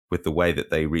with the way that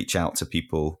they reach out to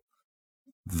people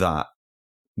that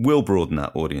will broaden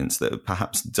that audience that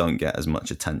perhaps don't get as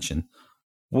much attention.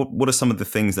 What are some of the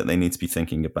things that they need to be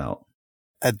thinking about?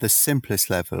 At the simplest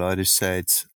level, I'd have said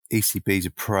ECB's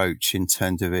approach in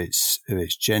terms of its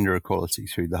gender equality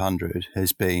through the 100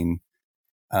 has been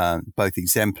both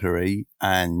exemplary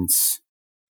and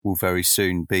will very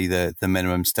soon be the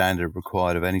minimum standard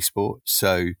required of any sport.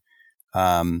 So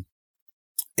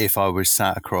if I was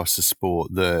sat across a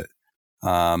sport that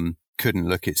couldn't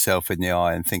look itself in the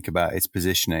eye and think about its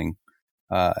positioning,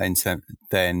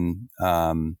 then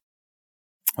I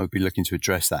would be looking to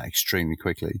address that extremely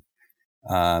quickly.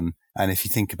 And if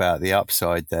you think about the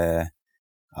upside there,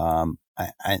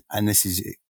 and this is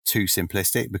too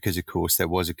simplistic because, of course, there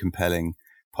was a compelling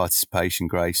participation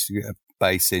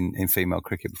base in female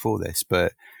cricket before this,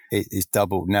 but it is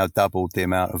now doubled the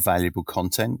amount of valuable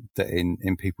content that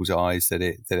in people's eyes that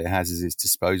it has at its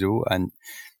disposal, and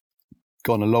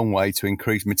gone a long way to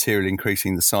materially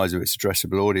increasing the size of its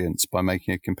addressable audience by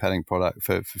making a compelling product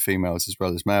for females as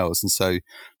well as males. And so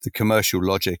the commercial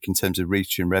logic in terms of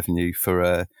reach and revenue for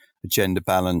a gender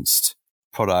balanced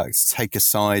product, take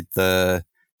aside the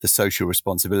social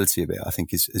responsibility of it, I think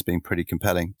has been pretty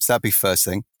compelling. So that'd be first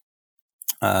thing.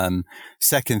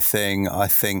 Second thing, I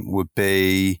think, would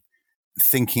be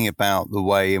thinking about the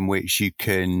way in which you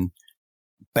can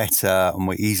better and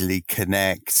more easily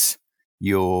connect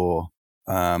your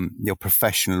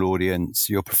professional audience,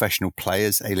 your professional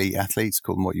players, elite athletes,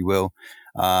 call them what you will,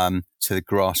 to the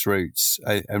grassroots,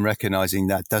 and recognizing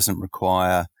that doesn't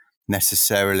require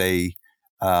necessarily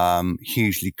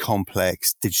hugely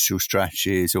complex digital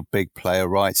strategies or big player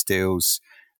rights deals.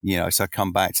 So I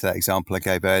come back to that example I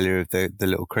gave earlier of the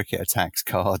little cricket attacks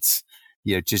cards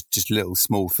just little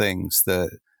small things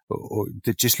that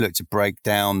just look to break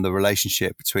down the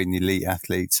relationship between the elite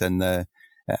athletes and the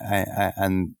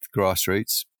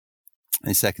grassroots.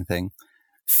 And second thing.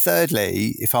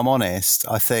 Thirdly, if I'm honest,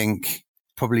 I think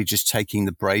probably just taking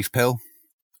the brave pill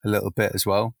a little bit as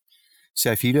well.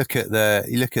 So if you look at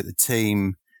the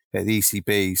team at the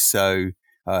ECB, so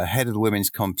head of the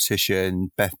women's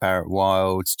competition, Beth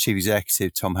Barrett-Wild, chief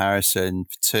executive Tom Harrison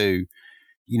for two,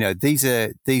 these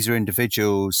are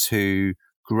individuals who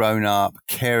grown up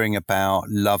caring about,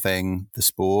 loving the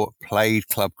sport, played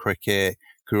club cricket,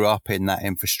 grew up in that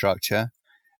infrastructure.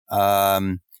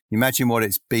 Imagine what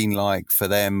it's been like for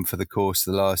them for the course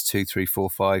of the last 2, 3, 4,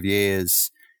 5 years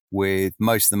with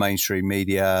most of the mainstream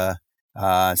media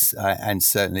and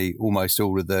certainly almost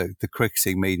all of the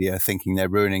cricketing media thinking they're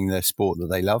ruining the sport that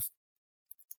they love.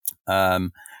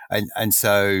 And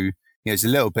so it's a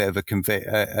little bit of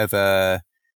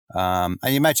and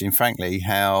you imagine, frankly,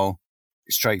 how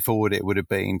straightforward it would have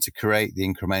been to create the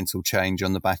incremental change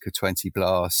on the back of 20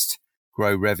 Blast,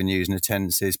 grow revenues and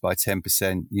attendances by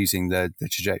 10% using the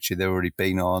trajectory they've already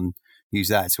been on, use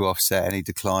that to offset any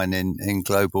decline in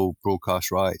global broadcast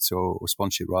rights or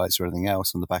sponsorship rights or anything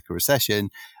else on the back of recession,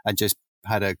 and just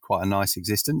had quite a nice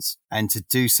existence. And to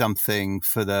do something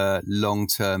for the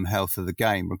long-term health of the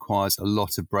game requires a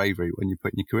lot of bravery when you're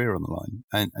putting your career on the line.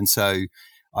 And so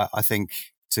I think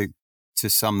to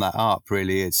sum that up,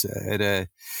 really, it's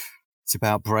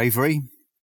about bravery.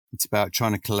 It's about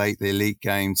trying to collate the elite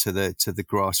game to the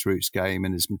grassroots game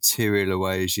in as material a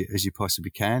way as you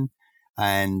possibly can.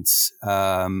 And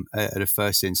at a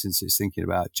first instance, it's thinking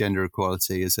about gender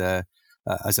equality as a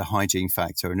hygiene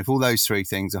factor. And if all those three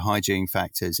things are hygiene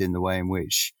factors in the way in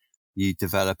which you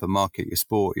develop and market your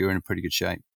sport, you're in a pretty good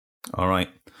shape. All right.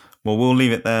 Well, we'll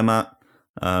leave it there, Matt.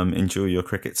 Enjoy your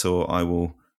cricket tour. I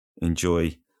will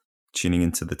enjoy tuning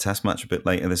into the test match a bit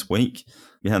later this week.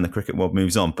 Yeah, and the cricket world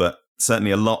moves on, but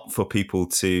certainly a lot for people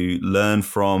to learn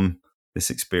from this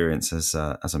experience, as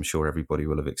I'm sure everybody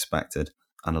will have expected,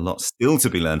 and a lot still to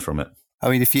be learned from it. I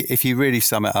mean, if you really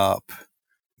sum it up,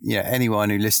 anyone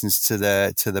who listens to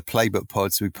the playbook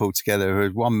pods we pulled together, who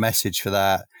had one message for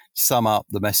that, sum up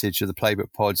the message of the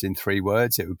playbook pods in 3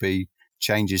 words, it would be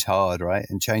change is hard, right?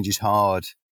 And change is hard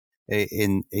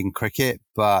in cricket,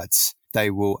 but they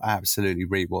will absolutely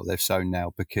reap what they've sown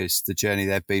now, because the journey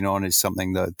they've been on is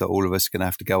something that all of us are going to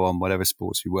have to go on, whatever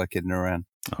sports we work in and around.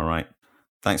 All right.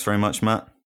 Thanks very much, Matt.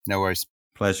 No worries.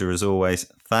 Pleasure as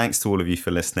always. Thanks to all of you for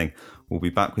listening. We'll be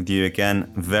back with you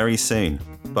again very soon.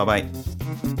 Bye-bye.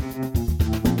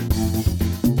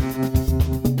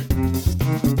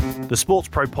 The Sports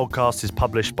Pro podcast is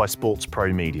published by Sports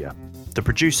Pro Media. The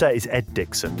producer is Ed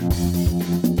Dixon.